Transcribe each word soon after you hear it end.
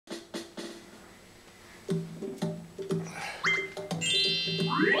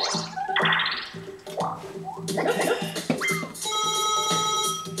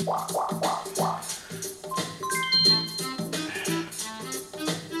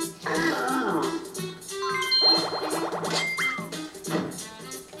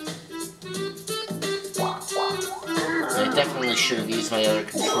really should have used my other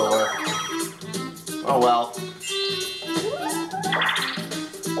controller. Oh well.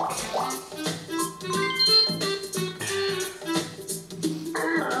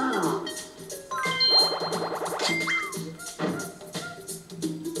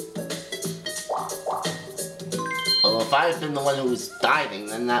 Well, if I had been the one who was diving,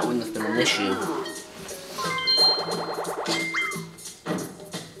 then that wouldn't have been an issue.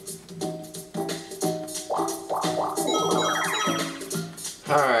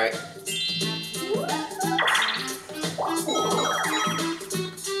 Alright.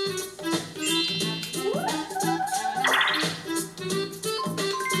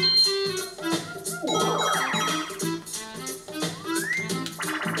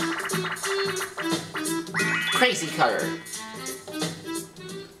 Crazy Cutter.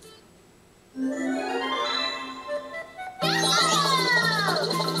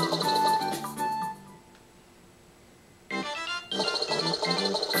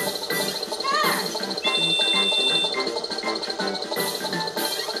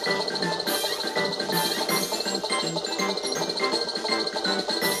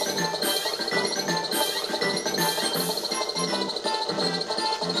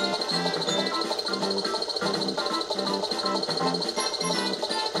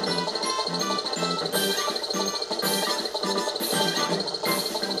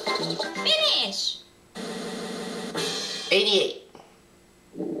 Finish! 88.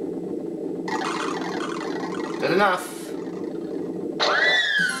 Good enough.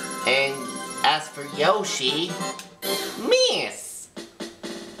 And as for Yoshi, miss!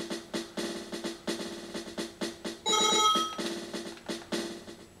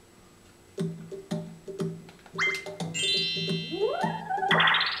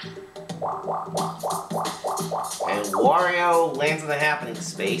 And Wario lands in the happening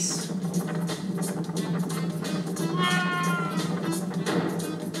space.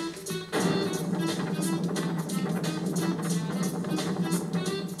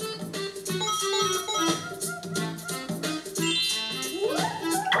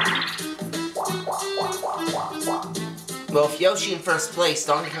 Well, if Yoshi in first place,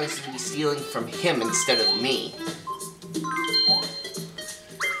 Donkey Kong should be stealing from him instead of me.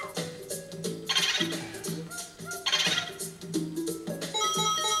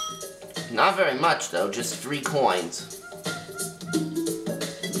 Not very much, though, just 3 coins.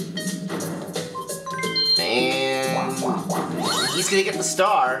 And he's gonna get the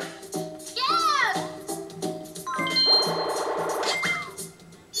star. Yeah!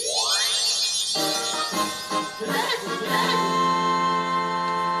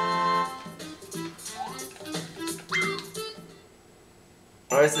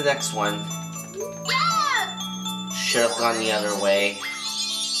 Where's the next one? Yeah! Should have gone the other way.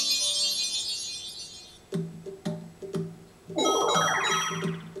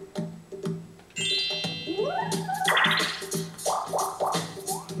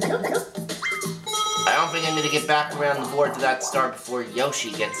 I don't think I'm gonna get back around the board to that star before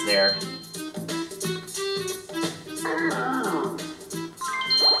Yoshi gets there.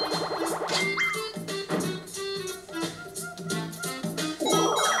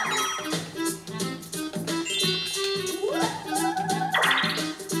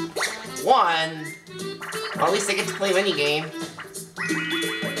 One. Well, at least I get to play minigame.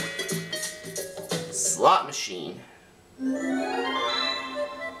 Slot machine.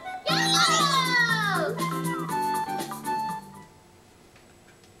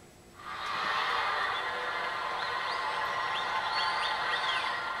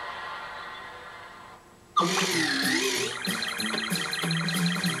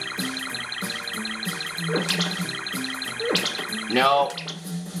 No.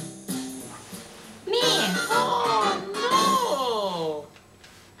 Man! Oh,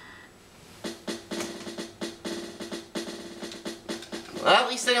 Well, at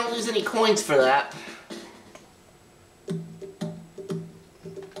least I don't lose any coins for that.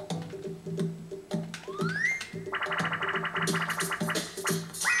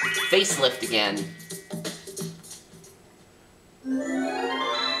 Facelift again.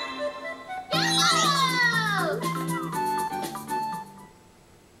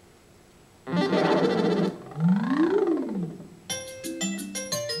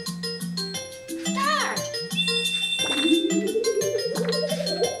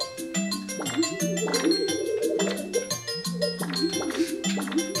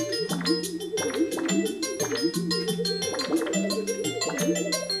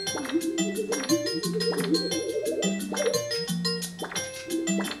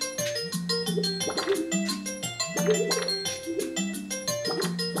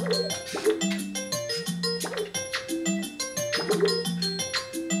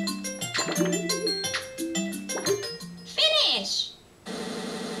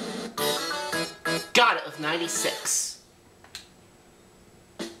 Got it with 96.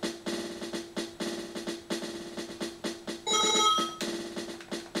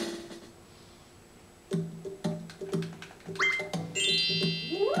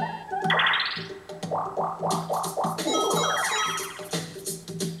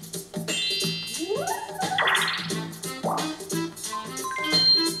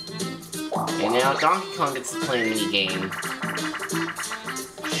 And now Donkey Kong gets to play a mini game.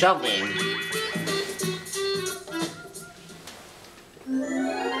 Shell game.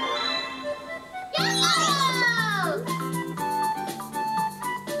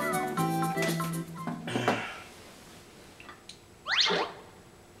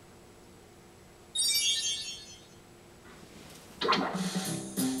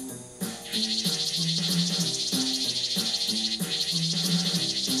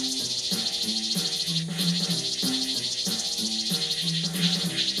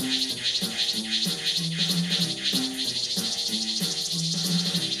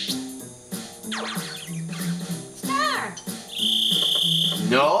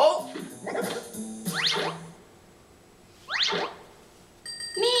 No!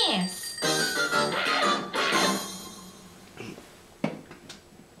 Miss.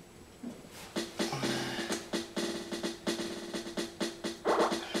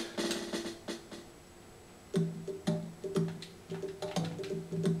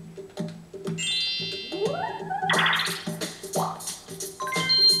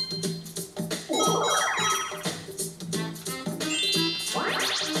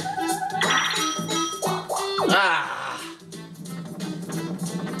 Ah!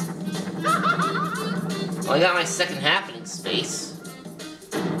 Well, I got my second happening space.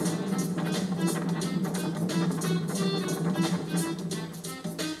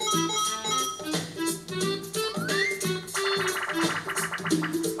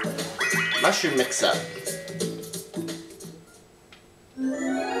 Mushroom mix-up.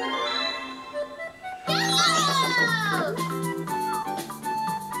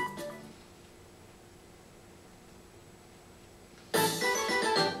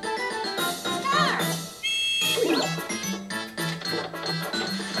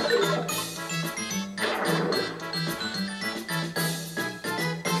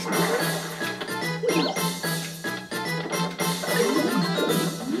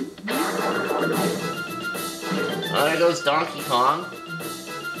 There goes Donkey Kong.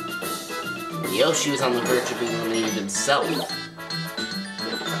 Yoshi was on the verge of being eliminated himself.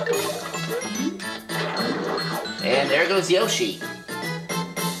 And there goes Yoshi.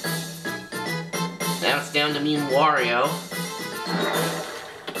 Now it's down to me and Wario.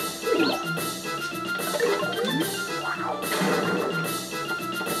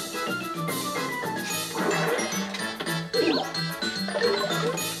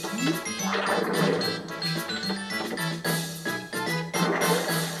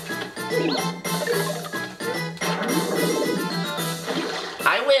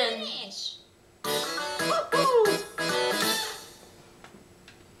 I win!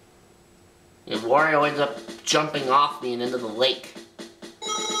 And Wario ends up jumping off me and into the lake.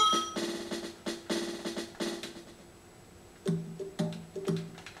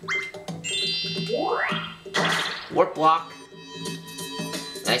 Warp block.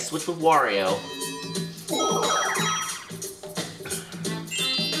 And I switch with Wario.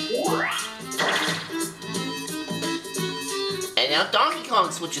 And now Donkey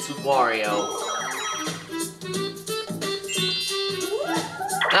Kong switches with Wario.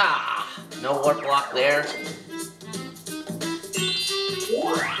 Ah, no warp block there.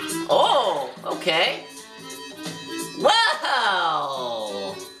 Oh, okay.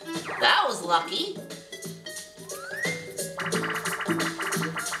 Wow! That was lucky.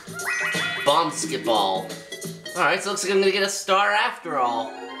 Bomb skip all. Alright, so looks like I'm gonna get a star after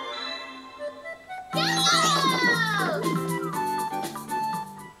all.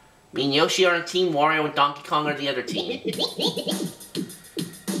 Me and Yoshi are on team, Wario and Donkey Kong are the other team.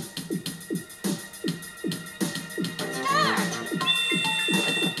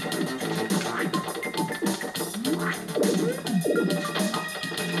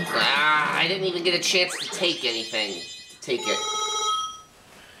 Ah, I didn't even get a chance to take anything. Take it.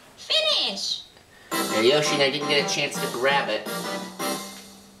 Finish. And Yoshi and I didn't get a chance to grab it.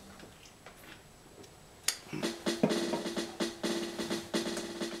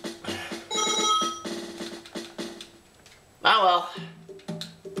 Oh well.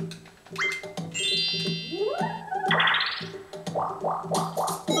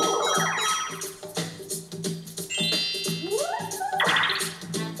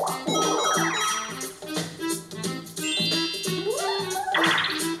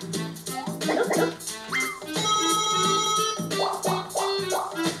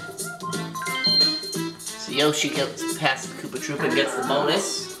 Yoshi gets past the Koopa Troopa and gets the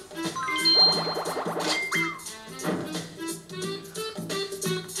bonus.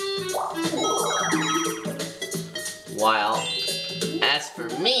 While, as for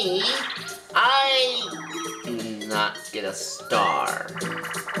me, I do not get a star.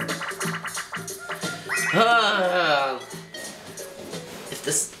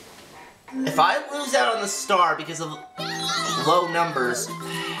 If I lose out on the star because of low numbers...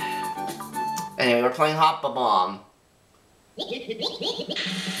 Anyway, we're playing Hop Bomb.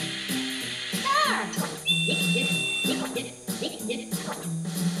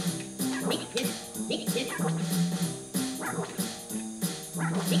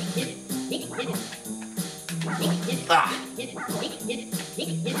 Ah.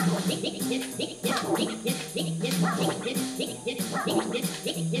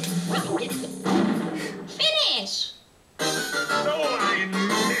 Finish! I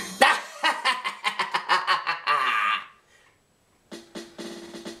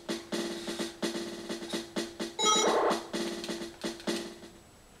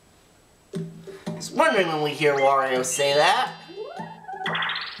was wondering when we hear Wario say that.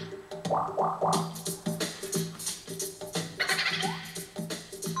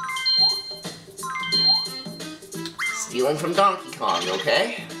 Stealing from Donkey Kong,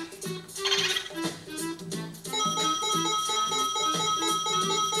 okay?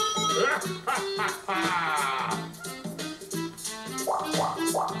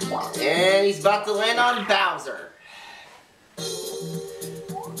 And he's about to land on Bowser.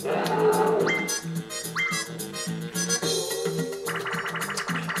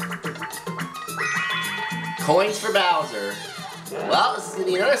 Coins for Bowser. Well, this is going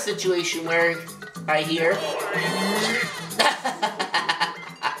to be another situation where I hear...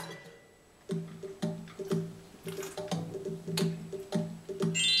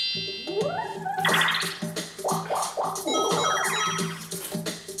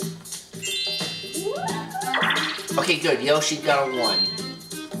 Okay, good. Yoshi got a 1.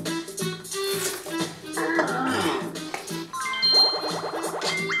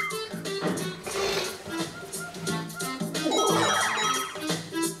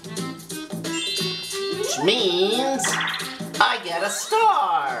 Which means I get a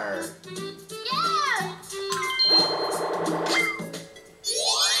star. Yeah!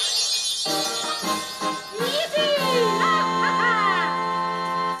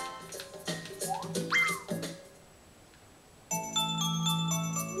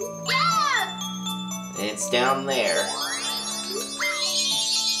 It's down there.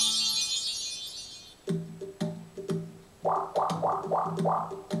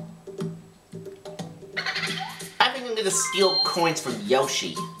 I think I'm gonna steal coins from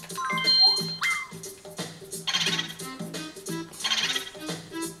Yoshi.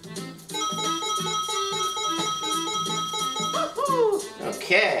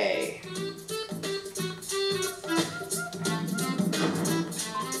 Okay.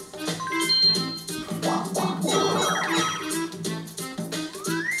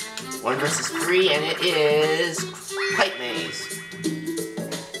 One versus 3, and it is Pipe Maze.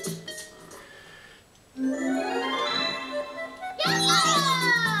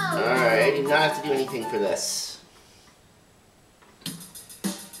 Alright, I do not have to do anything for this.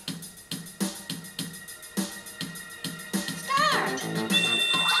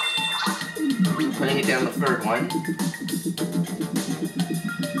 Putting it down the third one.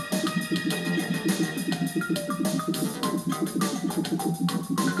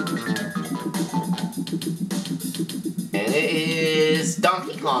 And it is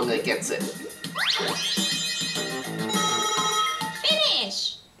Donkey Kong that gets it.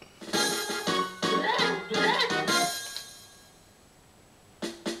 Finish!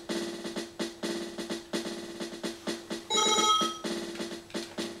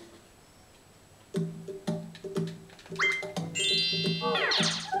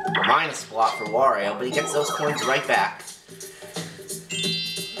 Minus block for Wario, but he gets those coins right back.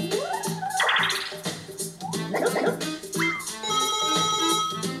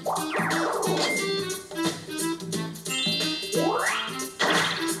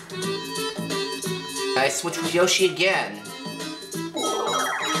 I switch with Yoshi again.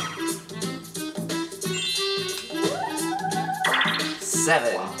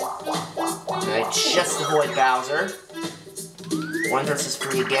 Seven. And I just avoid Bowser. 1 versus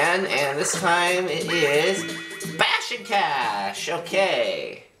 3 again, and this time it is Bash and Cash.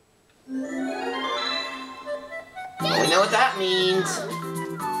 Okay. Well, we know what that means.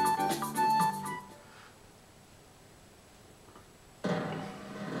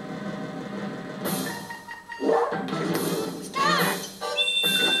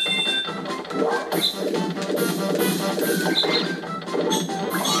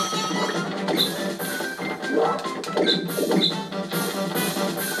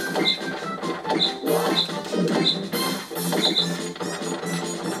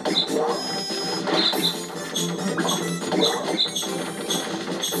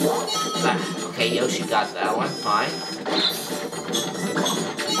 Yoshi got that one, fine.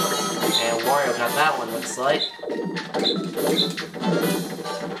 And Wario got that one, looks like.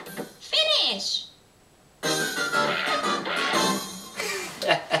 Finish.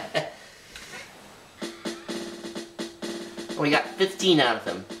 We got 15 out of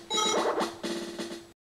him.